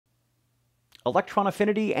Electron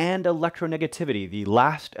affinity and electronegativity, the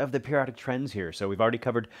last of the periodic trends here. So we've already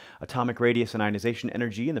covered atomic radius and ionization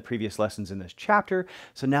energy in the previous lessons in this chapter.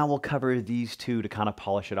 So now we'll cover these two to kind of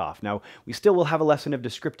polish it off. Now, we still will have a lesson of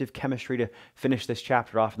descriptive chemistry to finish this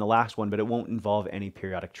chapter off in the last one, but it won't involve any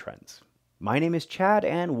periodic trends. My name is Chad,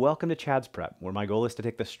 and welcome to Chad's Prep, where my goal is to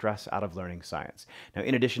take the stress out of learning science. Now,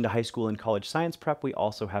 in addition to high school and college science prep, we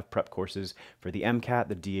also have prep courses for the MCAT,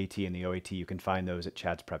 the DAT, and the OAT. You can find those at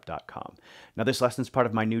chadsprep.com. Now, this lesson is part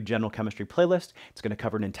of my new general chemistry playlist. It's going to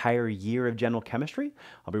cover an entire year of general chemistry.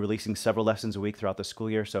 I'll be releasing several lessons a week throughout the school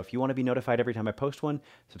year, so if you want to be notified every time I post one,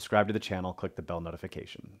 subscribe to the channel, click the bell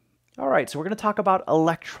notification. All right, so we're going to talk about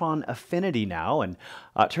electron affinity now, and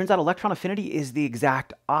it turns out electron affinity is the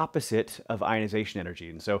exact opposite of ionization energy.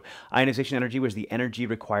 And so ionization energy was the energy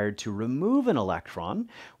required to remove an electron.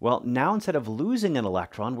 Well, now instead of losing an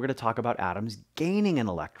electron, we're going to talk about atoms gaining an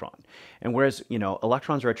electron. And whereas,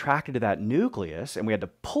 electrons are attracted to that nucleus, and we had to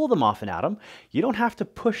pull them off an atom, you don't have to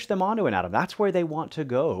push them onto an atom. That's where they want to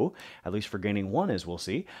go, at least for gaining one, as we'll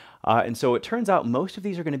see. And so it turns out most of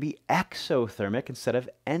these are going to be exothermic instead of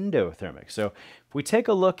endothermic. So if we take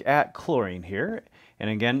a look at chlorine here,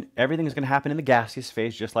 and again, everything is going to happen in the gaseous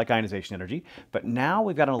phase, just like ionization energy. But now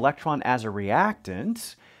we've got an electron as a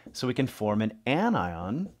reactant, so we can form an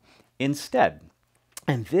anion instead.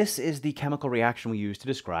 And this is the chemical reaction we use to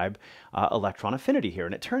describe electron affinity here.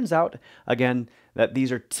 And it turns out, again, that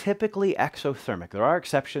these are typically exothermic. There are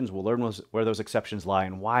exceptions. We'll learn where those exceptions lie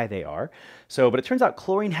and why they are. But it turns out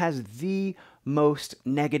chlorine has the most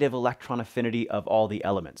negative electron affinity of all the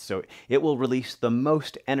elements. So it will release the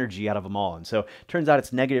most energy out of them all. And so it turns out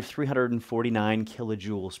it's negative 349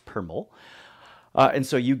 kilojoules per mole. And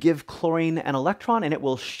so you give chlorine an electron and it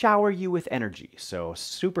will shower you with energy. So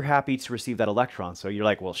super happy to receive that electron. So you're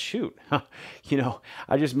like, well, shoot,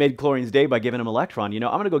 I just made chlorine's day by giving him an electron. I'm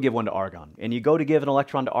going to go give one to argon. And you go to give an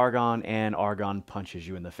electron to argon and argon punches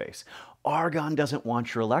you in the face. Argon doesn't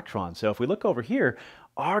want your electron. So if we look over here,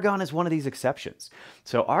 argon is one of these exceptions.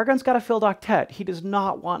 So argon's got a filled octet. He does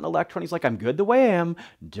not want an electron. He's like, I'm good the way I am.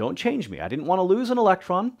 Don't change me. I didn't want to lose an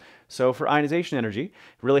electron. So for ionization energy,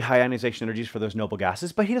 really high ionization energies for those noble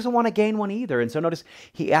gases, but he doesn't want to gain one either. And so notice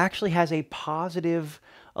he actually has a positive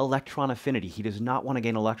electron affinity. He does not want to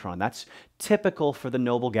gain an electron. That's typical for the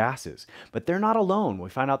noble gases. But they're not alone. We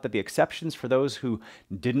find out that the exceptions for those who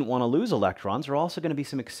didn't want to lose electrons are also going to be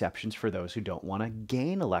some exceptions for those who don't want to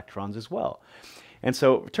gain electrons as well. And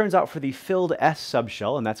so it turns out for the filled S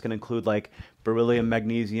subshell, and that's going to include like beryllium,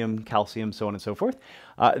 magnesium, calcium, so on and so forth,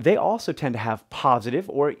 they also tend to have positive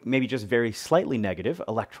or maybe just very slightly negative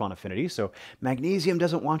electron affinity. So magnesium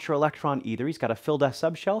doesn't want your electron either. He's got a filled S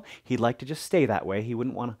subshell. He'd like to just stay that way. He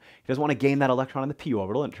doesn't want to gain that electron in the p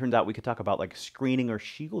orbital. And it turns out we could talk about like screening or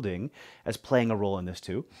shielding as playing a role in this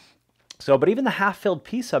too. But even the half-filled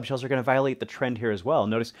p subshells are going to violate the trend here as well.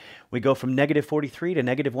 Notice we go from negative 43 to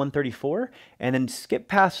negative 134, and then skip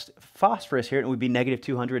past phosphorus here, and it would be negative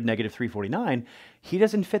 200, negative 349. He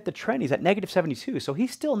doesn't fit the trend. He's at negative 72, so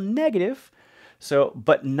he's still negative,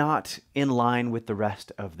 but not in line with the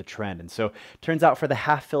rest of the trend. And so it turns out for the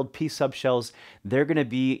half-filled p subshells, they're going to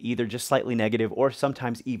be either just slightly negative or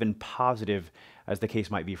sometimes even positive, as the case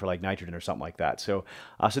might be for like nitrogen or something like that. So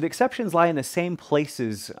the exceptions lie in the same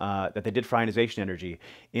places that they did for ionization energy,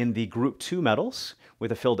 in the group 2 metals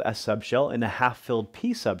with a filled S subshell and the half-filled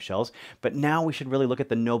p subshells. But now we should really look at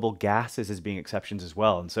the noble gases as being exceptions as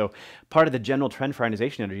well. And so part of the general trend for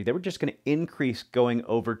ionization energy, they were just going to increase going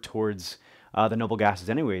over towards the noble gases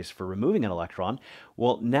anyways for removing an electron.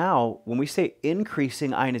 Well, now when we say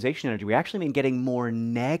increasing ionization energy, we actually mean getting more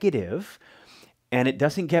negative. And it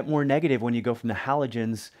doesn't get more negative when you go from the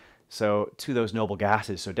halogens to those noble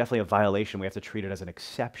gases. So definitely a violation. We have to treat it as an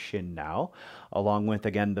exception now, along with,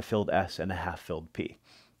 again, the filled S and the half-filled P.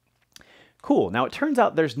 Cool. Now, it turns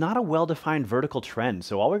out there's not a well-defined vertical trend.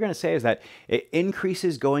 So all we're going to say is that it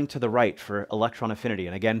increases going to the right for electron affinity.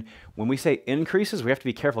 And again, when we say increases, we have to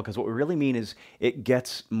be careful because what we really mean is it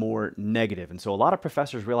gets more negative. And so a lot of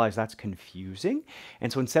professors realize that's confusing.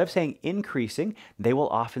 And so instead of saying increasing, they will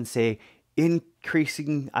often say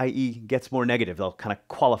increasing, i.e. gets more negative. They'll kind of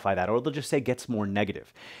qualify that, or they'll just say gets more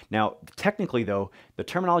negative. Now, technically though, the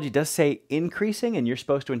terminology does say increasing, and you're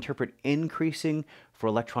supposed to interpret increasing for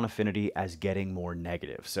electron affinity as getting more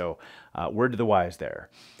negative. So word to the wise there.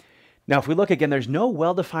 Now, if we look again, there's no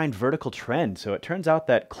well-defined vertical trend. So it turns out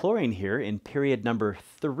that chlorine here in period number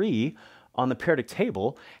 3 on the periodic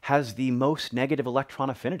table has the most negative electron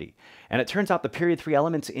affinity. And it turns out the period 3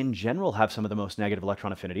 elements in general have some of the most negative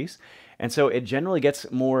electron affinities. And so it generally gets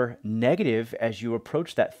more negative as you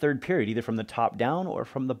approach that third period, either from the top down or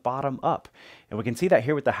from the bottom up. And we can see that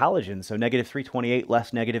here with the halogens. So negative 328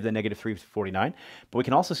 less negative than negative 349. But we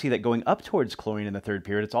can also see that going up towards chlorine in the third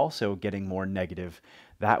period, it's also getting more negative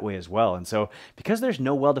that way as well. And so because there's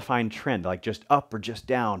no well-defined trend, like just up or just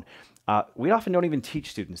down, we often don't even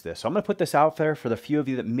teach students this. So I'm going to put this out there for the few of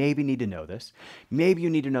you that maybe need to know this. Maybe you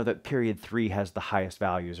need to know that period 3 has the highest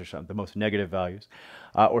values or something, the most negative values,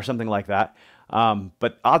 or something like that.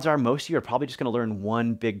 But odds are most of you are probably just going to learn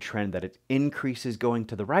one big trend, that it increases going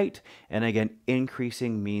to the right. And again,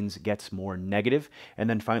 increasing means gets more negative. And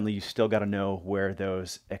then finally, you still got to know where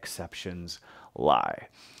those exceptions lie.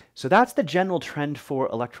 So that's the general trend for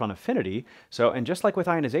electron affinity. So, and just like with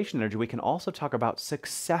ionization energy, we can also talk about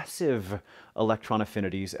successive electron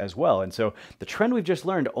affinities as well. And so the trend we've just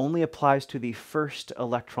learned only applies to the first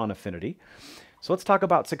electron affinity. So let's talk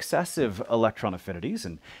about successive electron affinities.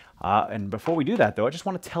 And before we do that, though, I just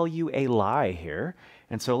want to tell you a lie here.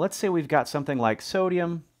 And so let's say we've got something like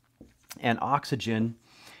sodium and oxygen.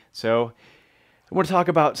 So we're going to talk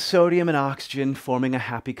about sodium and oxygen forming a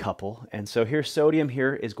happy couple. And so here, sodium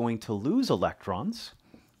here is going to lose electrons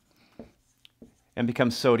and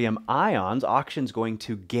become sodium ions. Oxygen's going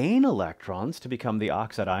to gain electrons to become the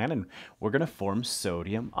oxide ion, and we're going to form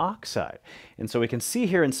sodium oxide. And so we can see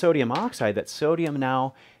here in sodium oxide that sodium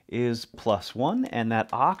now is +1, and that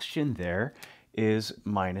oxygen there is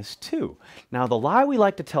 -2. Now, the lie we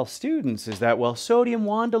like to tell students is that, well, sodium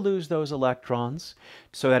wanted to lose those electrons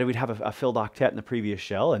so that it would have a filled octet in the previous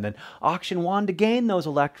shell, and then oxygen wanted to gain those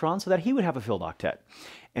electrons so that he would have a filled octet.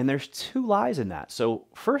 And there's two lies in that. So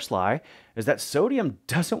first lie is that sodium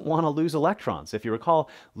doesn't want to lose electrons. If you recall,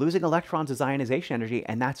 losing electrons is ionization energy,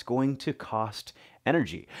 and that's going to cost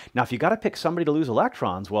energy. Now, if you got to pick somebody to lose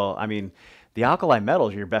electrons, well, I mean, the alkali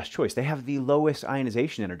metals are your best choice. They have the lowest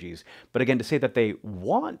ionization energies. But again, to say that they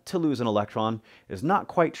want to lose an electron is not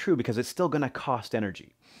quite true, because it's still going to cost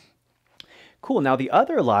energy. Cool, now the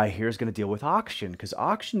other lie here is going to deal with oxygen, because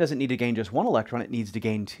oxygen doesn't need to gain just one electron, it needs to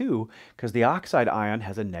gain two, because the oxide ion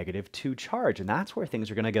has a -2 charge, and that's where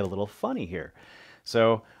things are going to get a little funny here.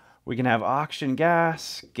 So we can have oxygen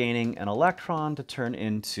gas gaining an electron to turn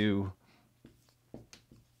into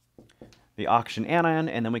the oxygen anion,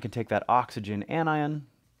 and then we can take that oxygen anion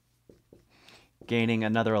gaining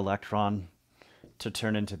another electron to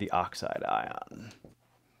turn into the oxide ion.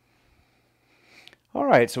 All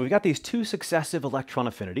right, so we've got these two successive electron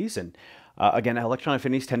affinities, and again, electron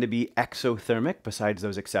affinities tend to be exothermic besides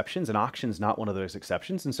those exceptions, and oxygen's not one of those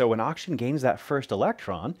exceptions. And so when oxygen gains that first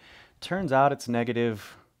electron, turns out it's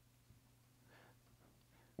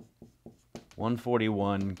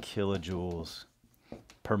 -141 kilojoules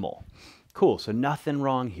per mole. Cool, so nothing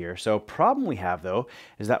wrong here. So problem we have, though,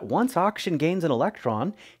 is that once oxygen gains an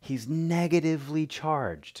electron, he's negatively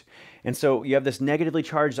charged. And so you have this negatively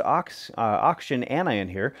charged oxygen anion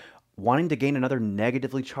here wanting to gain another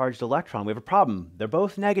negatively charged electron. We have a problem. They're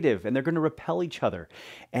both negative, and they're going to repel each other.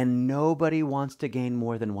 And nobody wants to gain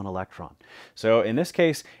more than one electron. So in this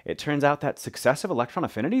case, it turns out that successive electron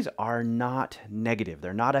affinities are not negative.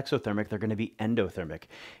 They're not exothermic. They're going to be endothermic,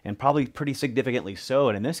 and probably pretty significantly so.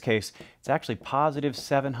 And in this case, it's actually positive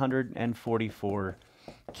 744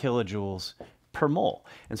 kilojoules per mole.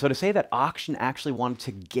 And so to say that oxygen actually wanted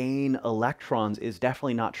to gain electrons is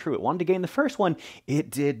definitely not true. It wanted to gain the first one. It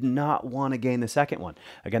did not want to gain the second one.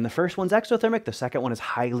 Again, the first one's exothermic. The second one is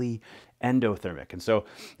highly endothermic. And so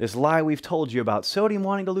this lie we've told you about sodium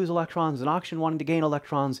wanting to lose electrons and oxygen wanting to gain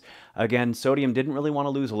electrons, again, sodium didn't really want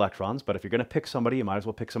to lose electrons, but if you're going to pick somebody, you might as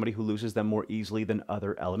well pick somebody who loses them more easily than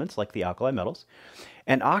other elements, like the alkali metals.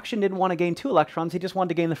 And oxygen didn't want to gain two electrons, he just wanted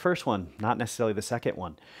to gain the first one, not necessarily the second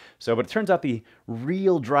one. So, but it turns out the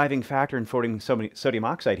real driving factor in forming sodium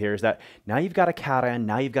oxide here is that now you've got a cation,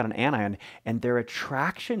 now you've got an anion, and their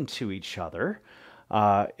attraction to each other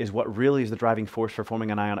is what really is the driving force for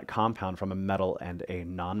forming an ionic compound from a metal and a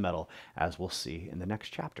nonmetal, as we'll see in the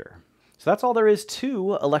next chapter. So that's all there is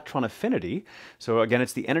to electron affinity. So again,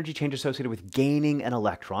 it's the energy change associated with gaining an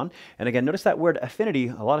electron. And again, notice that word affinity,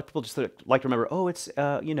 a lot of people just like to remember, oh, it's,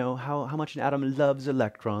 you know, how much an atom loves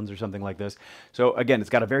electrons or something like this. So again, it's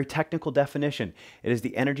got a very technical definition. It is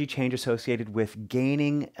the energy change associated with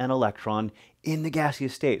gaining an electron in the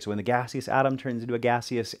gaseous state. So when the gaseous atom turns into a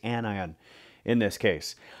gaseous anion, in this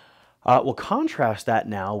case. We'll contrast that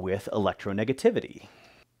now with electronegativity.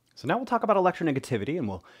 So now we'll talk about electronegativity, and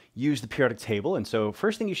we'll use the periodic table. And so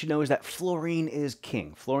first thing you should know is that fluorine is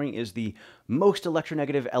king. Fluorine is the most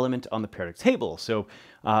electronegative element on the periodic table. So,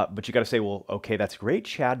 but you got to say, well, okay, that's great,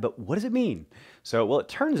 Chad, but what does it mean? So, well, it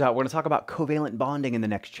turns out we're going to talk about covalent bonding in the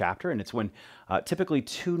next chapter, and it's when typically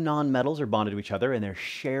two nonmetals are bonded to each other and they're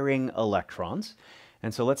sharing electrons.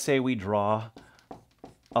 And so let's say we draw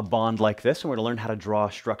a bond like this, and we're going to learn how to draw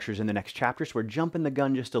structures in the next chapter, so we're jumping the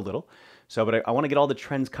gun just a little. So, but I want to get all the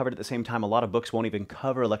trends covered at the same time. A lot of books won't even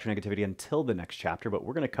cover electronegativity until the next chapter, but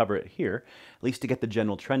we're going to cover it here, at least to get the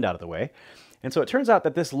general trend out of the way. And so it turns out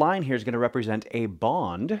that this line here is going to represent a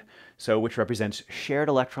bond, so which represents shared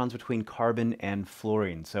electrons between carbon and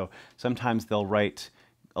fluorine. So sometimes they'll write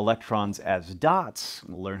electrons as dots.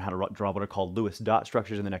 We'll learn how to draw what are called Lewis dot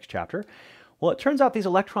structures in the next chapter. Well, it turns out these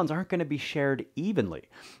electrons aren't going to be shared evenly.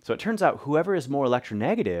 So it turns out whoever is more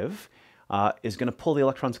electronegative is going to pull the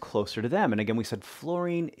electrons closer to them. And again, we said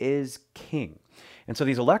fluorine is king. And so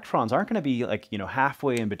these electrons aren't going to be like,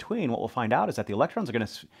 halfway in between. What we'll find out is that the electrons are going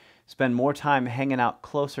to spend more time hanging out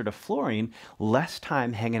closer to fluorine, less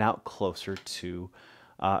time hanging out closer to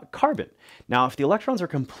carbon. Now, if the electrons are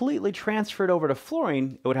completely transferred over to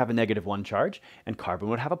fluorine, it would have a -1 charge, and carbon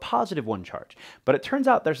would have a +1 charge. But it turns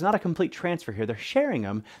out there's not a complete transfer here. They're sharing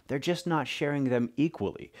them, they're just not sharing them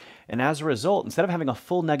equally. And as a result, instead of having a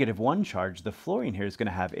full -1 charge, the fluorine here is going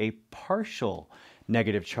to have a partial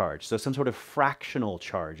negative charge. So some sort of fractional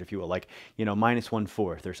charge, if you will, like,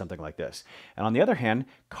 -1/4 or something like this. And on the other hand,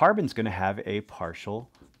 carbon's going to have a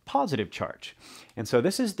partial positive charge. And so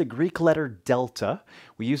this is the Greek letter delta.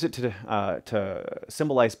 We use it to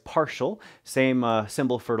symbolize partial, same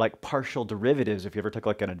symbol for like partial derivatives if you ever took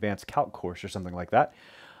like an advanced calc course or something like that.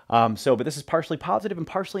 But this is partially positive and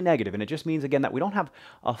partially negative, and it just means, again, that we don't have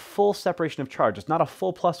a full separation of charge. It's not a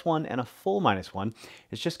full +1 and a full -1.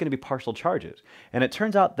 It's just going to be partial charges. And it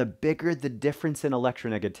turns out the bigger the difference in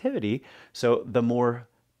electronegativity, so the more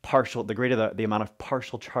partial, the greater the amount of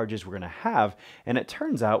partial charges we're going to have, and it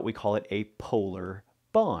turns out we call it a polar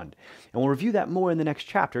bond. And we'll review that more in the next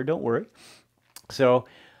chapter, don't worry. So,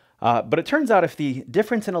 but it turns out if the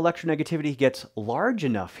difference in electronegativity gets large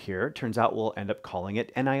enough here, it turns out we'll end up calling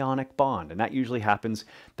it an ionic bond. And that usually happens,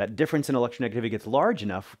 that difference in electronegativity gets large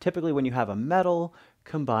enough, typically when you have a metal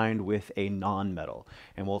combined with a non-metal.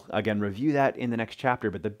 And we'll, again, review that in the next chapter.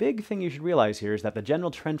 But the big thing you should realize here is that the general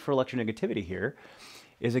trend for electronegativity here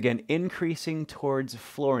is again increasing towards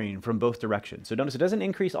fluorine from both directions. So notice it doesn't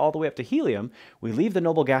increase all the way up to helium. We leave the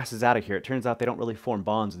noble gases out of here. It turns out they don't really form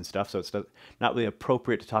bonds and stuff, so it's not really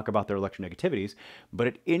appropriate to talk about their electronegativities, but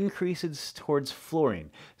it increases towards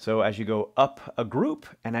fluorine. So as you go up a group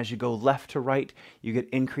and as you go left to right, you get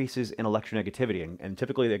increases in electronegativity. And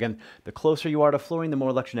typically, again, the closer you are to fluorine, the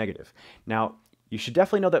more electronegative. Now, you should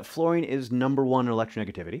definitely know that fluorine is #1 in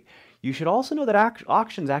electronegativity. You should also know that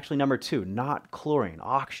oxygen is actually #2, not chlorine.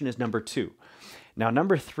 Oxygen is #2. Now,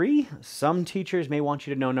 #3, some teachers may want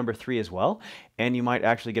you to know #3 as well, and you might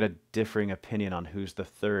actually get a differing opinion on who's the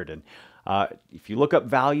third. And if you look up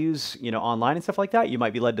values, online and stuff like that, you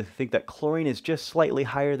might be led to think that chlorine is just slightly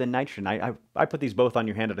higher than nitrogen. I put these both on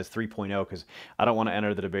your handout as 3.0 because I don't want to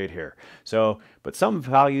enter the debate here. So, but some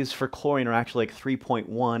values for chlorine are actually like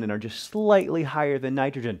 3.1 and are just slightly higher than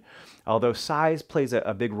nitrogen. Although size plays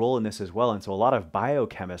a big role in this as well, and so a lot of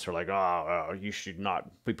biochemists are like, oh, you should not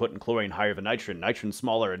be putting chlorine higher than nitrogen. Nitrogen's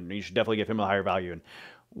smaller, and you should definitely give him a higher value. And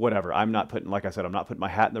whatever. I'm not putting, like I said, I'm not putting my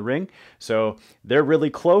hat in the ring. So they're really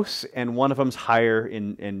close, and one of them's higher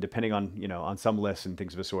in depending on, on some lists and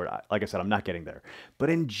things of the sort. Like I said, I'm not getting there. But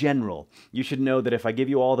in general, you should know that if I give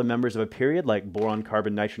you all the members of a period, like boron,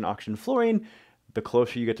 carbon, nitrogen, oxygen, fluorine, the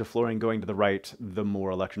closer you get to fluorine going to the right, the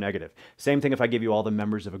more electronegative. Same thing if I give you all the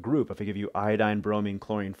members of a group. If I give you iodine, bromine,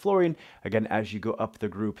 chlorine, fluorine, again, as you go up the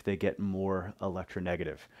group, they get more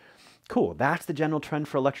electronegative. Cool, that's the general trend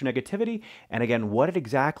for electronegativity. And again, what it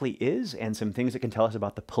exactly is and some things it can tell us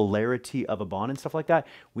about the polarity of a bond and stuff like that,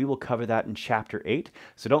 we will cover that in chapter 8.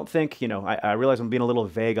 So don't think, I realize I'm being a little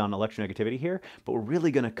vague on electronegativity here, but we're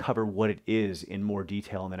really going to cover what it is in more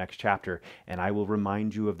detail in the next chapter, and I will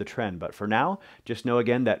remind you of the trend. But for now, just know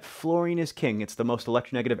again that fluorine is king. It's the most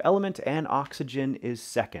electronegative element, and oxygen is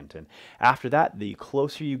second. And after that, the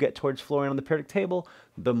closer you get towards fluorine on the periodic table,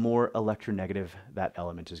 the more electronegative that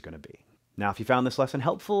element is going to be. Now, if you found this lesson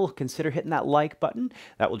helpful, consider hitting that like button.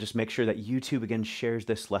 That will just make sure that YouTube, again, shares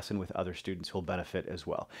this lesson with other students who will benefit as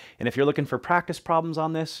well. And if you're looking for practice problems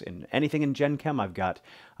on this and anything in Gen Chem, I've got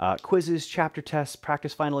quizzes, chapter tests,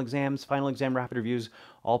 practice final exams, final exam rapid reviews,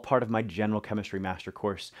 all part of my General Chemistry Master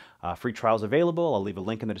course. Free trials available. I'll leave a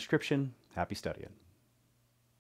link in the description. Happy studying.